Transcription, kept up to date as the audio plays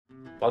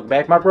Welcome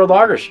back, my bro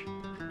loggers.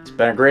 It's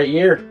been a great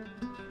year.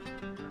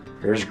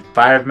 Here's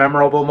 5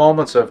 memorable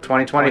moments of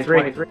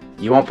 2023.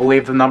 You won't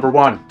believe the number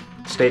 1.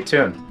 Stay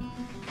tuned.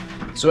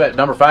 So at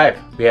number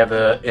 5, we have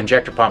the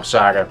injector pump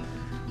saga.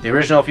 The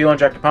original fuel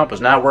injector pump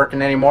was not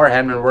working anymore. It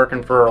hadn't been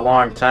working for a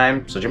long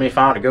time, so Jimmy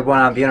found a good one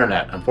on the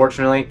internet.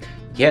 Unfortunately,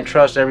 you can't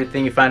trust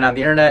everything you find on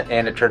the internet,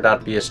 and it turned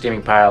out to be a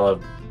steaming pile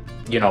of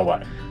you know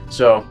what.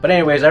 So, but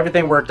anyways,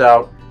 everything worked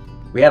out.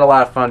 We had a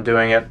lot of fun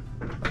doing it,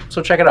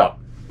 so check it out.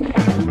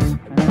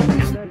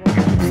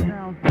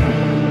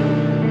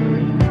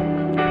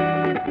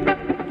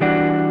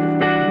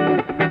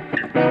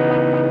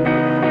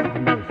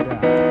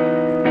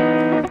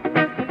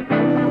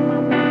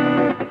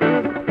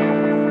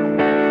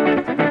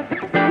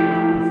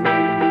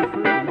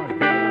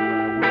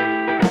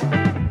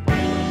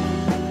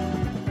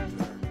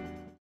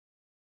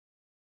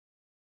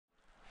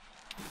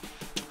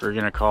 We're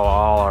gonna call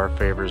all our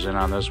favors in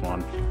on this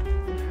one.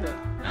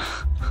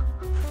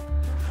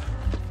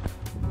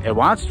 It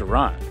wants to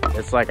run.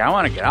 It's like, I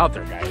want to get out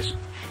there, guys.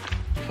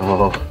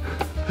 Oh.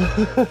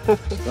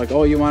 Like,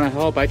 oh, you want to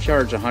help? I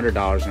charge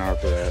 $100 an hour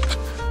for that.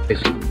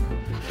 It's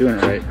doing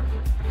it right.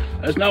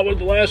 That's not what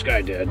the last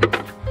guy did.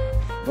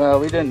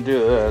 Well, we didn't do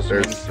this.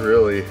 There's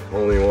really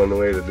only one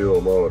way to do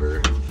a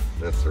motor.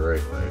 That's the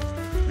right way.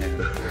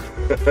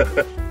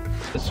 Yeah.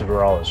 This is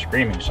where all the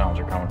screaming sounds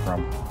are coming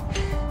from.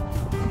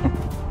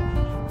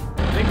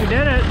 I think we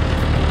did it.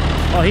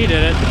 Well, he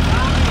did it.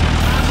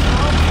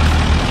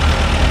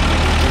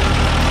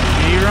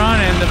 He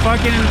run and the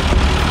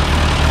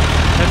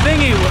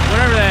thingy,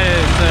 whatever that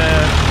is, the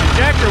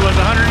injector was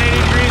 180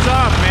 degrees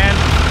off, man.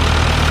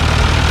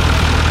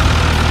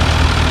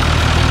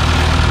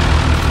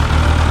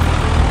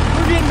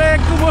 We're getting back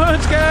to the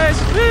woods, guys.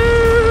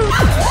 Woo!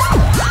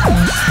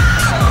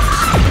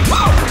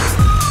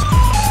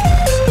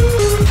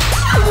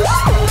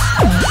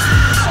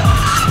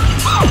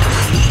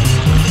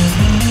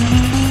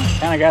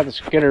 Kind of got the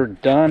skidder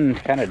done,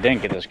 kind of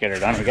didn't get the skidder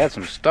done. We got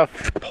some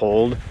stuff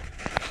pulled.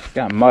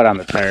 Got mud on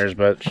the tires,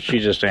 but she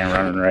just ain't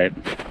running right.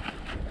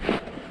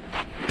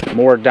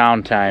 More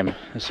downtime.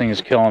 This thing is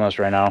killing us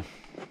right now.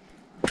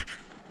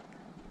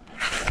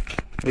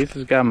 At least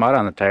it's got mud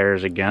on the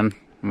tires again.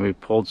 We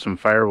pulled some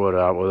firewood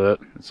out with it.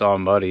 It's all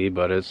muddy,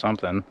 but it's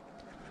something.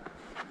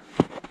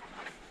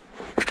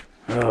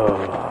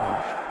 Oh.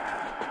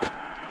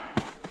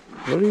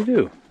 What do you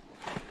do?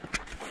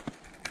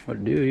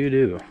 What do you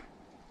do?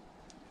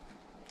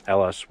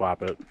 LS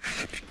swap it.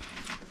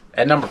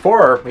 At number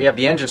 4, we have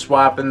the engine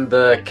swap in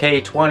the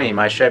K20,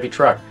 my Chevy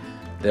truck.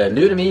 The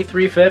new to me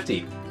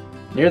 350.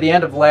 Near the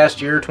end of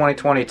last year,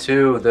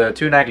 2022, the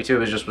 292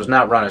 was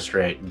not running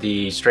straight.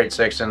 The straight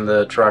 6 in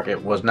the truck,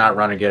 it was not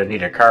running good. It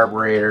needed a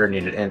carburetor,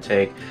 needed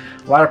intake.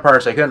 A lot of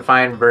parts I couldn't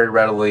find very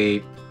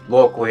readily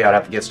locally. I'd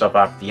have to get stuff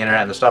off the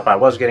internet, and the stuff I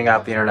was getting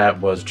off the internet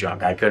was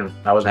junk. I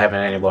wasn't having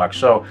any luck.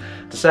 So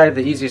decided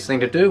the easiest thing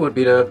to do would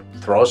be to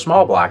throw a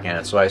small block in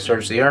it. So I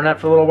searched the internet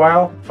for a little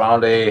while,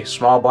 found a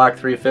small block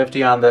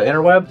 350 on the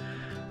interweb,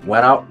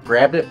 went out,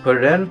 grabbed it, put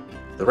it in.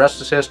 The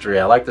rest is history.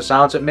 I like the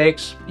sounds it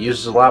makes. It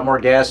uses a lot more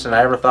gas than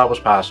I ever thought was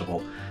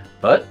possible.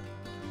 But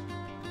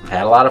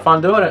had a lot of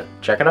fun doing it.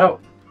 Check it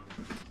out.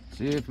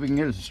 See if we can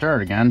get it to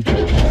start again.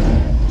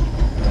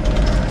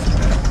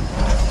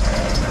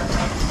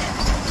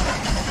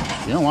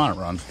 You don't want to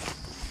run.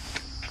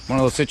 One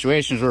of those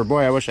situations where,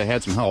 boy, I wish I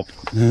had some help.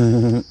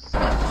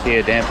 See,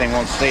 a damn thing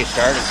won't stay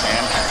started,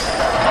 man.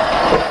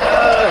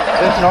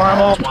 It's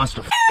normal. It wants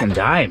to fucking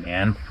die,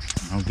 man.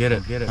 I don't get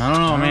it. I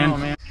don't know, man.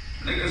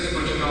 I think this is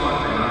what you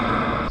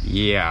call it.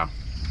 Yeah.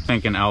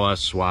 Thinking LS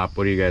swap.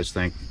 What do you guys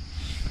think?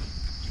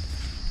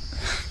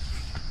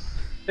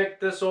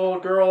 Picked this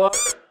old girl up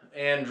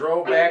and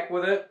drove back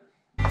with it.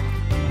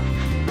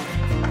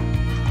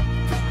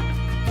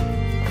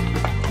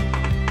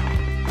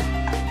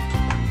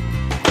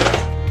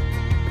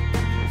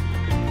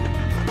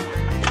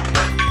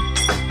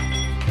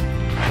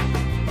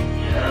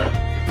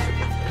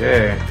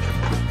 Okay.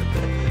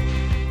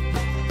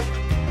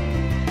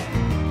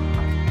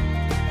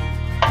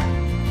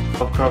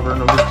 Valve cover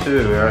number 2.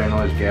 I already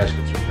know these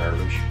gaskets are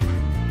garbage.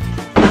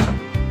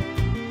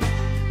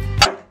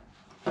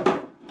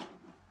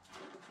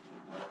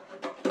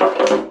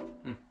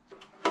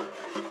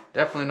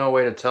 Definitely no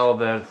way to tell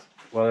that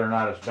whether or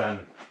not it's been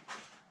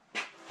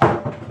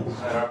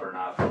set up or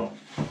not, though.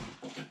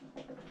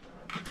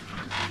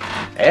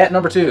 At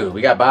number 2,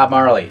 we got Bob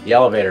Marley, the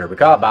elevator. We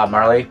call it Bob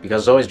Marley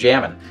because it's always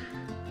jamming.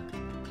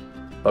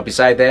 But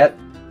beside that,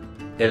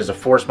 it is a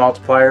force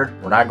multiplier.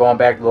 We're not going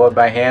back to load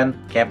by hand.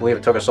 Can't believe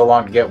it took us so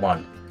long to get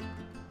one.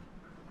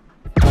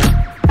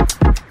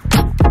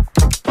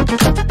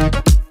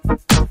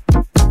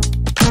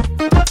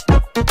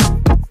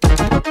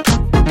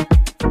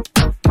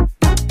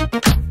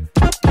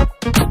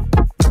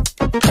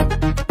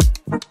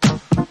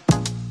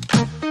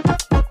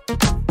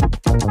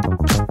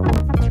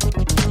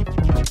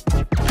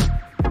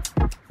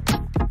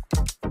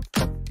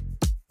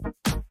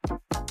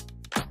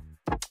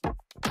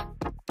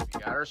 We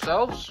got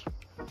ourselves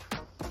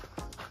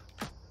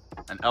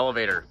an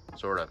elevator,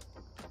 sort of.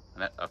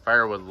 A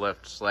firewood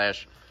lift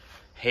slash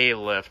hay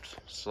lift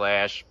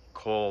slash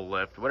coal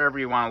lift, whatever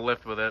you want to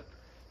lift with it.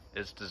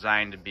 It's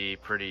designed to be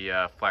pretty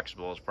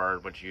flexible as far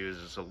as what you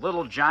use. It's a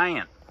little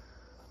giant.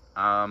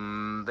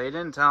 They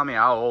didn't tell me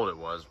how old it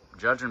was.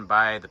 Judging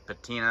by the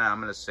patina,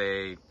 I'm going to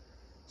say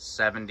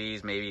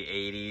 70s, maybe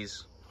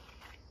 80s.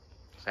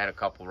 It's had a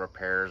couple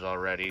repairs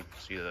already.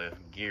 See the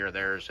gear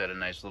there has had a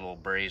nice little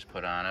brace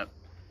put on it.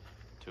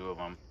 2 of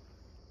them.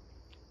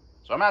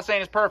 So I'm not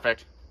saying it's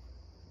perfect,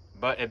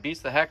 but it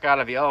beats the heck out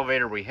of the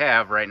elevator we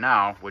have right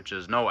now, which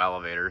is no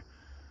elevator.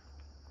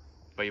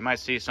 But you might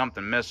see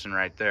something missing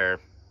right there.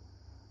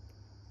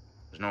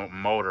 There's no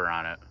motor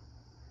on it.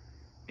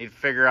 Need to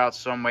figure out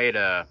some way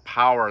to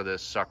power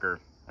this sucker.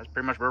 That's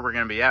pretty much where we're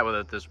going to be at with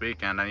it this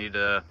weekend. I need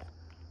to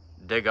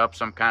dig up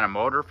some kind of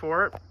motor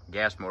for it.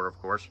 Gas motor,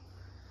 of course.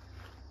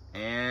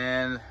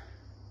 And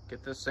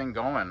get this thing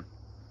going.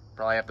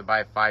 Probably have to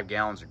buy 5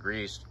 gallons of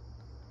grease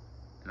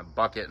and a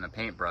bucket and a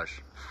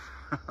paintbrush.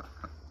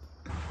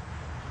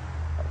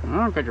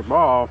 I'll get your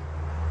ball.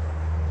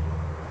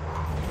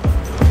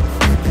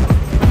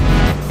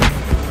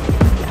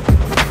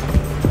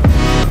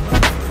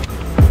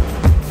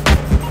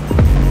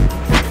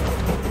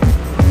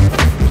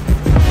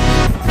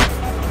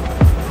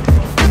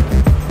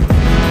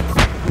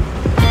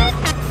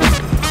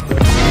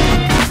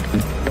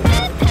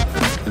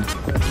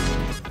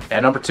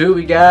 At number 2,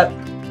 we got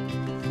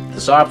the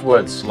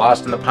softwoods,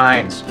 Lost in the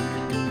Pines.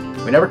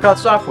 We never caught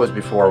softwoods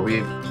before.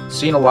 We've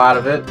seen a lot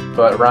of it,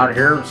 but around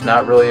here it's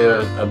not really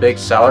a big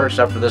seller,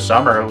 except for this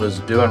summer. It was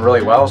doing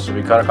really well, so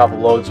we caught a couple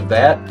loads of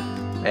that,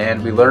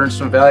 and we learned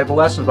some valuable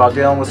lessons about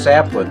dealing with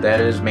sapwood. That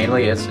is,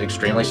 mainly it's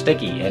extremely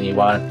sticky, and you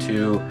want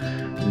to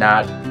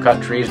not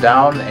cut trees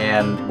down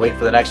and wait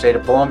for the next day to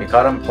pull them. You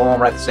cut them, pull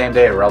them right the same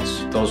day, or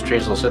else those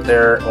trees will sit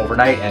there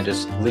overnight and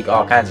just leak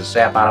all kinds of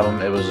sap out of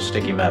them. It was a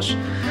sticky mess.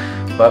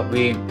 But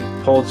we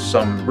pulled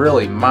some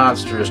really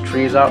monstrous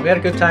trees out. We had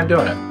a good time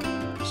doing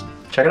it. Just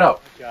check it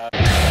out.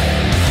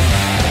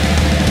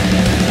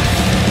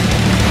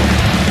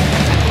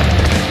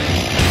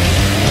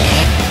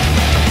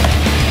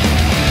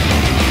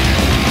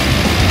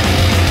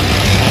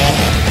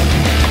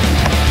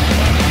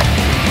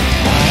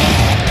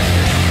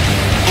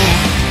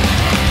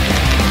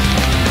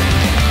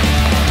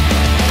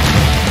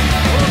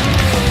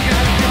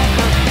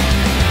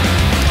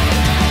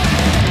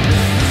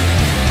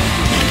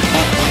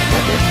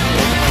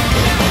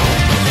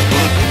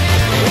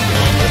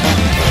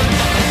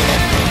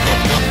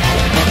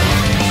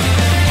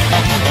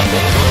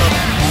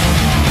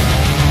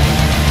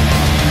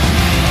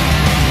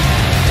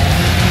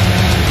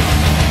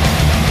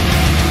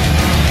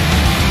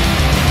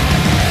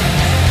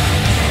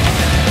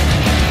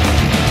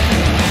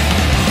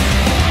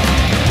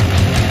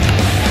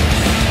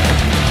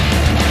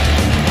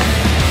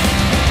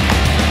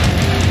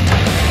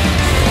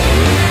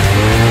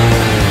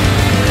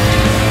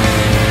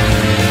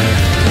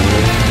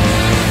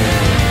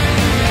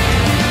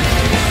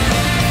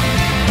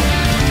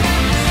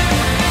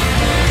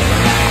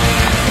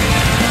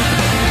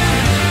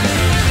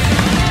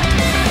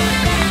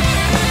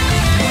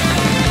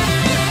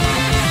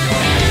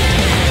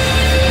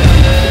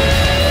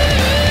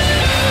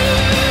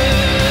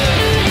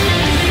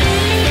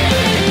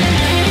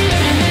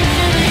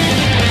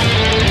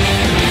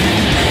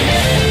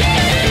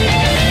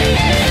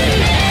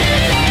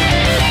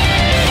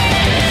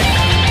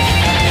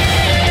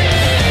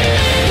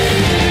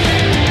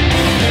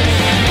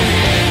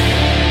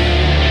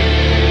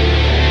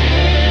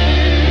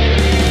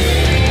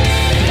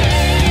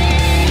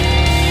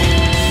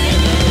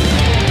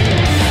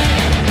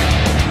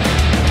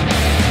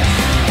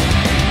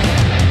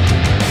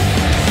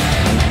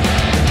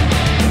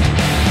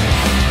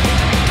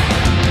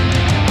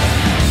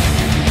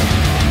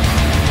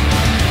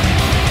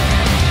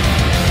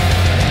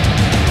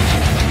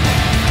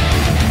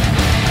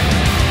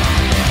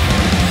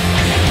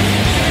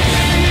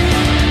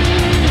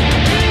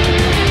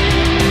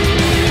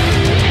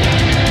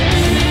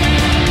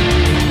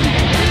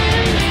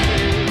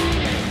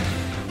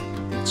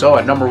 So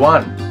at number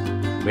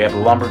 1, we have the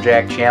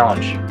Lumberjack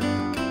Challenge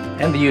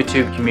and the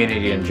YouTube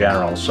community in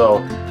general. So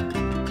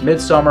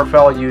Midsummer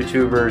fellow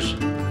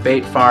YouTubers,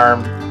 Bait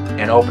Farm,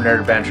 and Open Air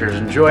Adventures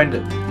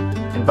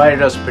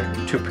invited us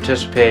to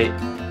participate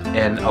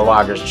in a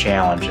Loggers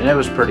Challenge, and it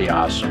was pretty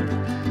awesome.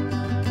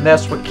 And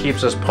that's what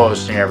keeps us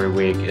posting every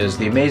week, is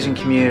the amazing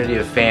community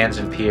of fans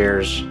and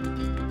peers.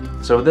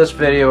 So with this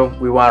video,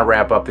 we want to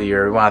wrap up the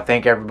year. We want to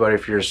thank everybody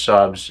for your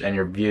subs and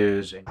your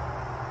views.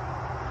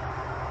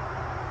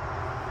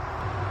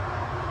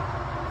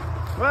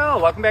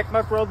 Well, welcome back to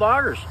Muck World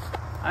Loggers.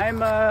 I'm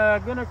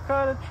gonna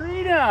cut a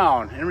tree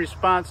down in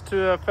response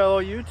to a fellow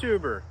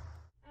YouTuber.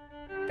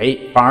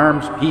 Bait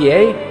Farms, PA,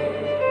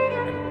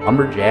 and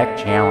Lumberjack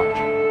Challenge.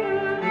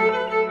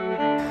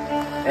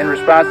 In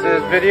response to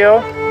this video,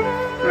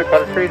 I'm gonna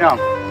cut a tree down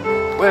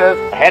with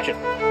a hatchet.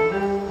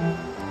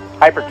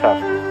 Hyper Tough,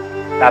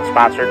 not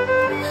sponsored.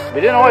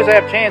 We didn't always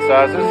have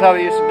chainsaws. This is how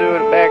they used to do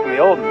it back in the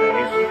olden days.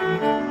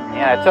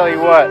 Yeah, I tell you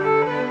what,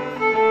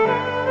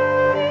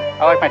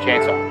 I like my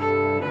chainsaw.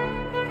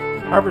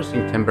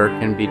 Harvesting timber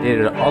can be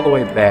dated all the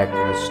way back to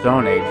the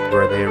Stone Age,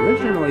 where they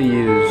originally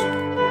used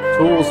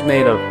tools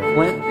made of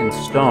flint and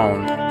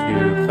stone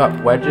to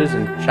cut wedges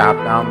and chop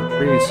down the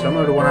trees,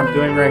 similar to what I'm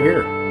doing right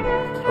here.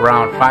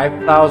 Around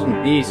 5000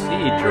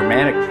 BC,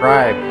 Germanic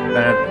tribes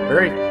invented the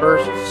very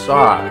first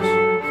saws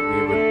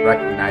we would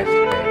recognize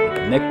today,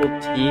 with nickel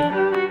teeth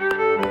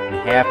and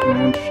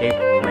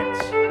half-moon-shaped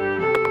flints.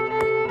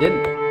 It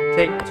didn't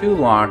take too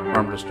long for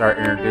them to start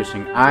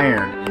introducing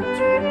iron into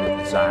the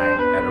design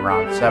at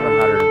around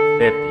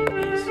 750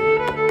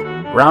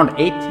 BC. Around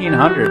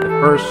 1800, the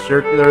first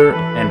circular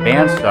and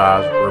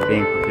bandsaws were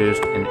being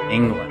produced in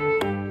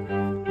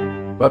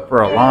England. But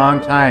for a long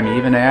time,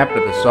 even after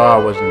the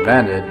saw was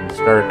invented and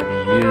started to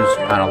be used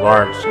on a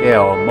large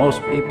scale,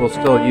 most people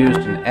still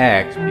used an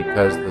axe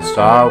because the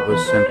saw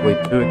was simply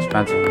too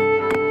expensive.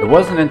 It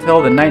wasn't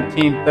until the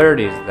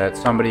 1930s that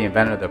somebody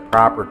invented the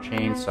proper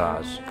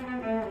chainsaws.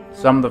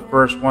 Some of the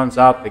first ones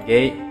out the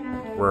gate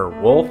were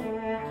Wolf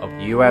of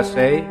the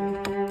USA,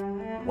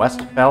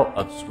 Westfelt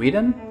of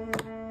Sweden,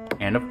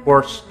 and of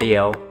course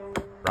Stihl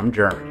from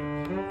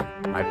Germany,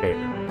 my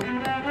favorite.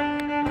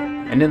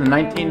 And in the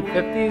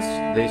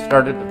 1950s, they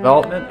started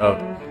development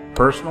of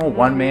personal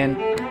one-man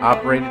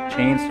operated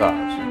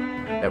chainsaws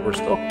that were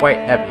still quite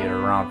heavy at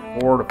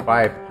around 4 to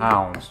 5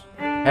 pounds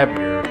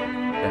heavier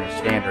than a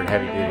standard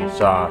heavy-duty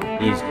saw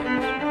these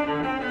days.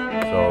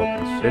 So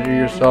consider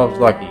yourselves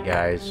lucky,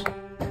 guys.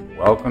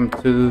 Welcome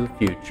to the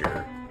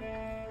future.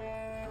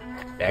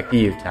 Back to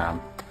you,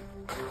 Tom.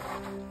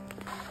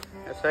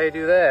 That's how you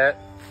do that.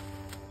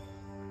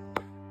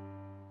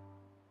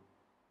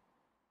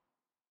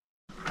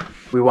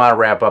 We want to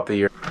wrap up the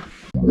year.